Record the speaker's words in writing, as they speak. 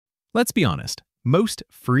Let's be honest, most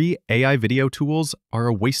free AI video tools are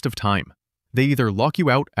a waste of time. They either lock you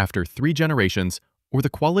out after 3 generations, or the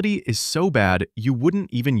quality is so bad you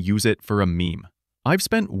wouldn't even use it for a meme. I've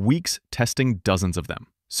spent weeks testing dozens of them,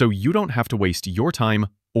 so you don't have to waste your time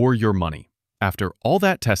or your money. After all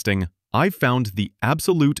that testing, I've found the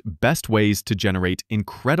absolute best ways to generate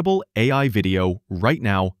incredible AI video right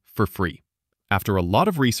now for free. After a lot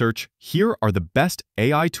of research, here are the best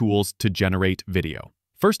AI tools to generate video.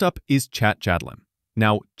 First up is ChatJadLem.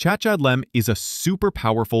 Now, ChatJadLem is a super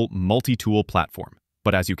powerful multi-tool platform,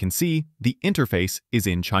 but as you can see, the interface is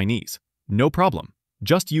in Chinese. No problem.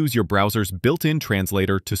 Just use your browser's built-in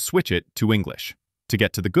translator to switch it to English. To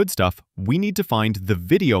get to the good stuff, we need to find the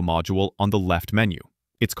video module on the left menu.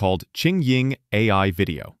 It's called Qingying AI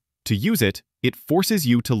Video. To use it, it forces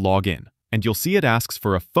you to log in, and you'll see it asks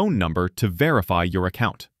for a phone number to verify your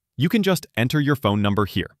account. You can just enter your phone number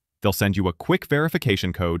here. They'll send you a quick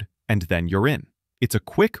verification code, and then you're in. It's a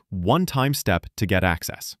quick, one-time step to get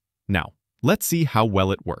access. Now, let's see how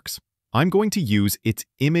well it works. I'm going to use its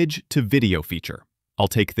image-to-video feature. I'll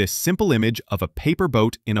take this simple image of a paper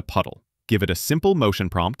boat in a puddle, give it a simple motion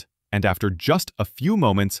prompt, and after just a few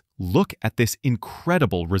moments, look at this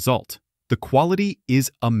incredible result. The quality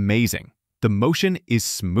is amazing. The motion is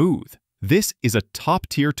smooth. This is a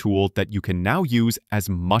top-tier tool that you can now use as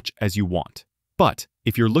much as you want. But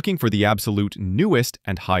if you're looking for the absolute newest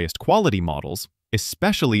and highest quality models,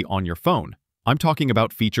 especially on your phone, I'm talking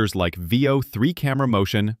about features like VO 3-camera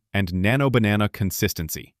motion and Nano Banana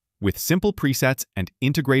consistency. With simple presets and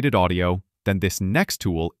integrated audio, then this next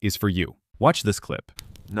tool is for you. Watch this clip.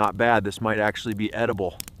 Not bad, this might actually be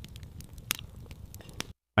edible.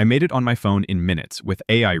 I made it on my phone in minutes with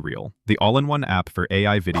AIreel, the all-in-one app for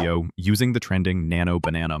AI video using the trending Nano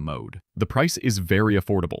Banana mode. The price is very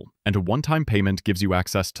affordable, and a one-time payment gives you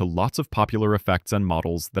access to lots of popular effects and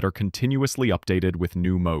models that are continuously updated with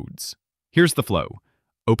new modes. Here's the flow.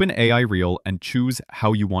 Open AIreel and choose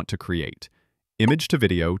how you want to create. Image to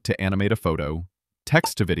video to animate a photo,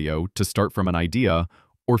 text to video to start from an idea,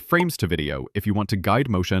 or frames to video if you want to guide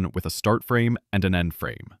motion with a start frame and an end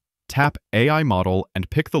frame. Tap AI model and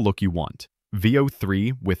pick the look you want.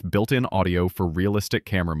 VO3 with built-in audio for realistic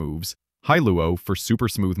camera moves, Hailuo for super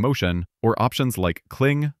smooth motion, or options like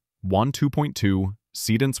Kling, WAN 2.2,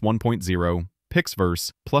 Cadence 1.0,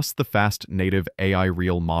 Pixverse, plus the fast native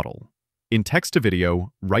AIreel model. In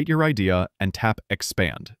text-to-video, write your idea and tap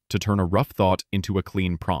Expand to turn a rough thought into a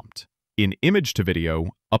clean prompt. In image-to-video,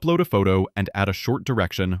 upload a photo and add a short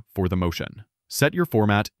direction for the motion. Set your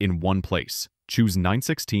format in one place. Choose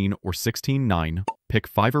 916 or 16:9, pick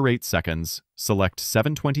 5 or 8 seconds, select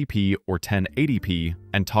 720p or 1080p,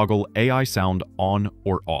 and toggle AI sound on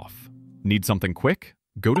or off. Need something quick?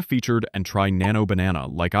 Go to Featured and try Nano Banana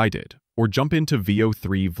like I did, or jump into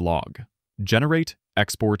VO3 Vlog. Generate,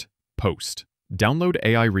 export, post. Download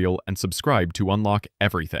AIreel and subscribe to unlock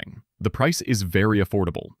everything. The price is very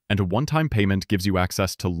affordable, and a one-time payment gives you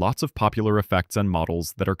access to lots of popular effects and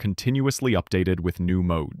models that are continuously updated with new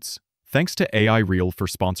modes. Thanks to AIreel for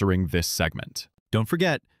sponsoring this segment. Don't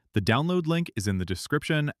forget, the download link is in the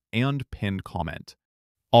description and pinned comment.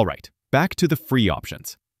 All right, back to the free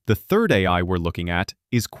options. The third AI we're looking at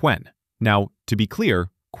is Qwen. Now, to be clear,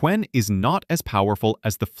 Qwen is not as powerful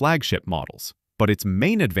as the flagship models, but its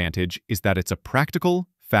main advantage is that it's a practical,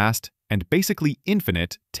 fast, and basically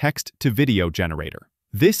infinite text-to-video generator.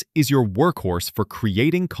 This is your workhorse for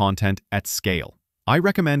creating content at scale. I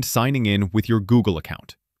recommend signing in with your Google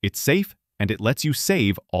account. It's safe, and it lets you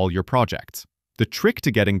save all your projects. The trick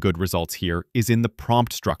to getting good results here is in the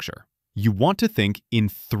prompt structure. You want to think in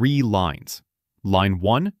 3 lines. Line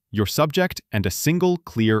 1, your subject and a single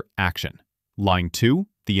clear action. Line 2,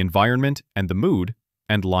 the environment and the mood.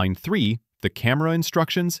 And line 3, the camera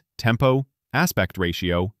instructions, tempo, aspect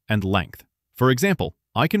ratio, and length. For example,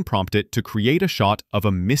 I can prompt it to create a shot of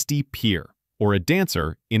a misty pier or a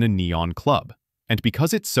dancer in a neon club. And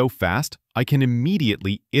because it's so fast, I can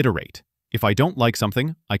immediately iterate. If I don't like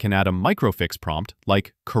something, I can add a microfix prompt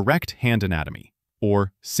like correct hand anatomy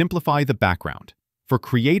or simplify the background. For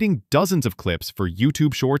creating dozens of clips for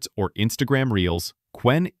YouTube Shorts or Instagram Reels,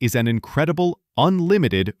 Qwen is an incredible,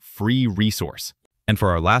 unlimited free resource. And for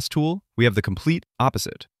our last tool, we have the complete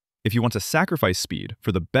opposite. If you want to sacrifice speed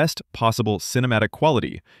for the best possible cinematic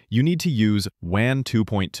quality, you need to use WAN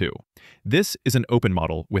 2.2. This is an open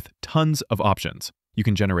model with tons of options. You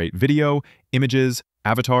can generate video, images,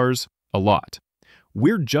 avatars, a lot.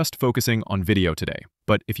 We're just focusing on video today,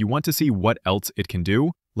 but if you want to see what else it can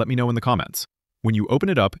do, let me know in the comments. When you open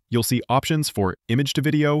it up, you'll see options for image to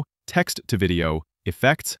video, text to video,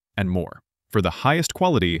 effects, and more. For the highest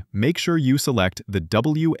quality, make sure you select the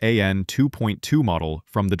WAN 2.2 model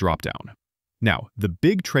from the dropdown. Now, the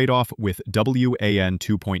big trade-off with WAN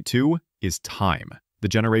 2.2 is time. The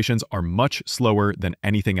generations are much slower than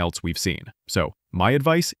anything else we've seen. So, my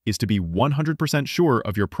advice is to be 100% sure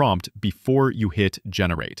of your prompt before you hit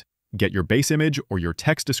generate. Get your base image or your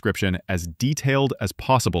text description as detailed as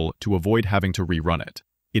possible to avoid having to rerun it.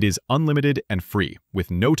 It is unlimited and free, with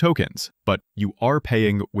no tokens, but you are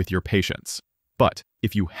paying with your patience. But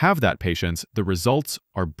if you have that patience, the results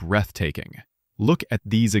are breathtaking. Look at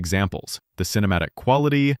these examples: the cinematic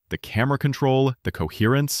quality, the camera control, the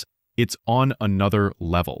coherence. It's on another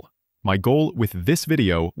level. My goal with this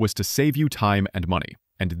video was to save you time and money,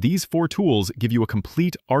 and these 4 tools give you a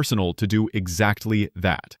complete arsenal to do exactly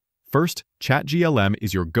that. First, ChatGLM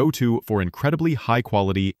is your go-to for incredibly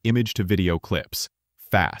high-quality image-to-video clips.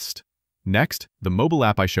 Fast. Next, the mobile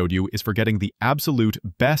app I showed you is for getting the absolute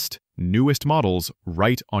best, newest models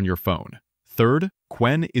right on your phone. Third,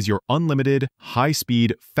 Qwen is your unlimited,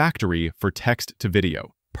 high-speed factory for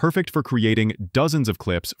text-to-video, perfect for creating dozens of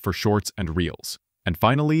clips for shorts and reels. And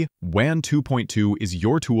finally, WAN 2.2 is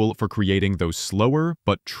your tool for creating those slower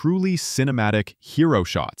but truly cinematic hero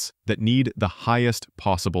shots that need the highest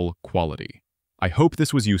possible quality. I hope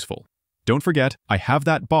this was useful. Don't forget, I have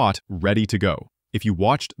that bot ready to go. If you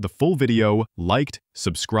watched the full video, liked,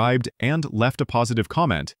 subscribed, and left a positive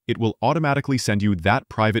comment, it will automatically send you that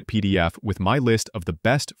private PDF with my list of the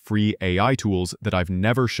best free AI tools that I've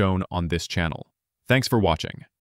never shown on this channel. Thanks for watching.